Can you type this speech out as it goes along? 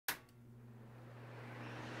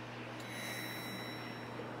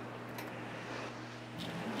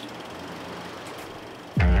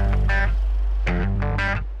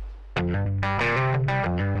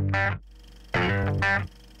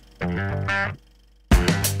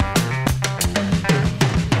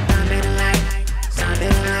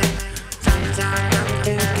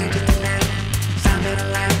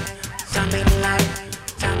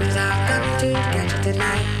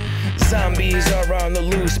Zombies are on the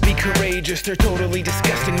loose, be courageous. They're totally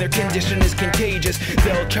disgusting, their condition is contagious.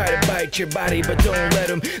 They'll try to bite your body, but don't let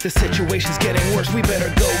them. The situation's getting worse, we better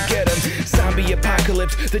go get them. Zombie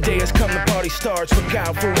apocalypse, the day has come, the party starts. Look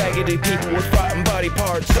out for raggedy people with rotten body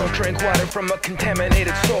parts. Don't drink water from a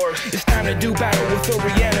contaminated source. It's time to do battle with a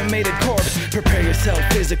reanimated corpse. Prepare yourself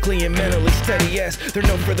physically and mentally steady, yes. They're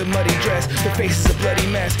known for the muddy dress, their face is a bloody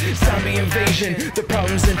mess. Zombie invasion, the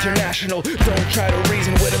problem's international. Don't try to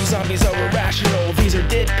reason with them, zombies are irrational. These are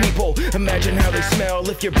dead people, imagine how they smell.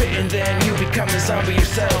 If you're bitten, then you become a zombie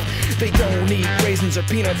yourself. They don't eat raisins or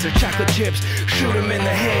peanuts or chocolate chips. Shoot them in the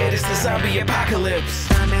head, it's the zombie apocalypse.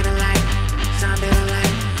 Zombie to life, zombie to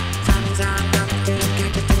life. Zombies are coming to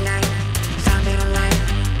get you tonight. Zombie to life,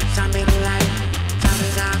 zombie to life.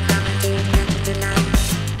 Zombies are coming to get you tonight.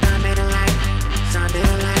 Zombie to life, zombie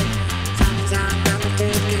to life. Zombies are coming to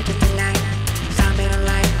get you tonight. Zombie to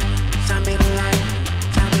life, zombie to life.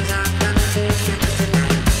 Zombies are coming to get you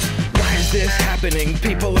tonight. Why is this happening?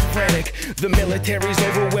 People are frantic. The military's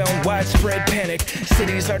overwhelmed, widespread panic.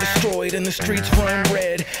 Cities are destroyed and the streets run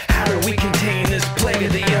red. How do we contain this plague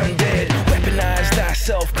of the undead? Weaponize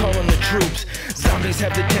thyself, call on the troops. Zombies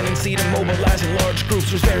have the tendency to mobilize in large groups.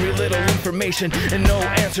 There's very little information and no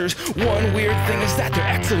answers. One weird thing is that they're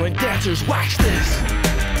excellent dancers. Watch this.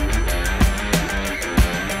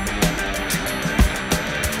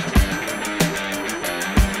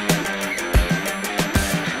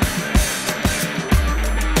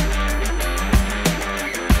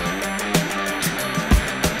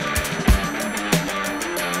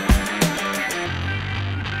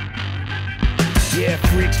 Yeah,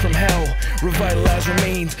 freaks from hell, revitalize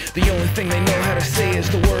remains. The only thing they know how to say is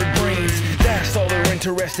the word brains. That's all they're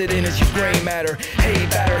interested in is your gray matter. Hey,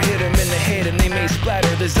 batter, hit them in the head and they may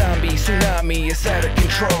splatter. The zombie tsunami is out of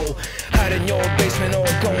control. Hide in your basement or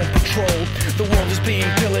go on patrol. The world is being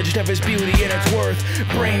pillaged of its beauty and its worth.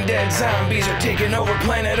 Brain dead zombies are taking over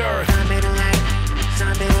planet Earth. Zombie to life,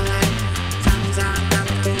 zombie to life. Zombies are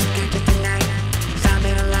coming to get you tonight.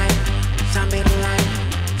 Zombie to life, zombie to life.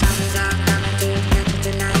 Zombies are coming to get you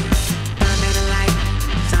tonight. Zombie to life,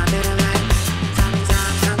 zombie to life. Zombies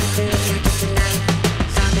are coming to get you tonight.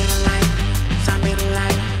 Zombie to life, zombie to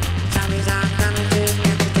life. Zombies are coming to get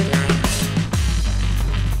you tonight.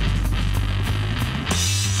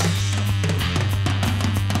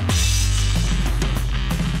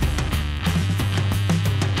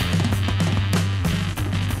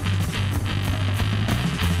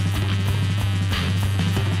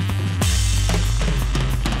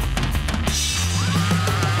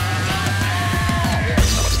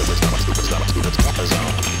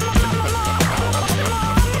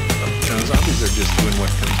 Zombies are just doing what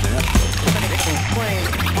comes natural.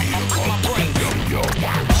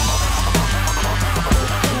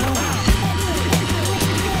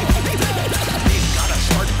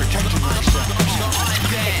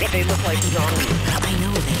 They look like zombies. I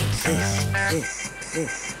know they exist.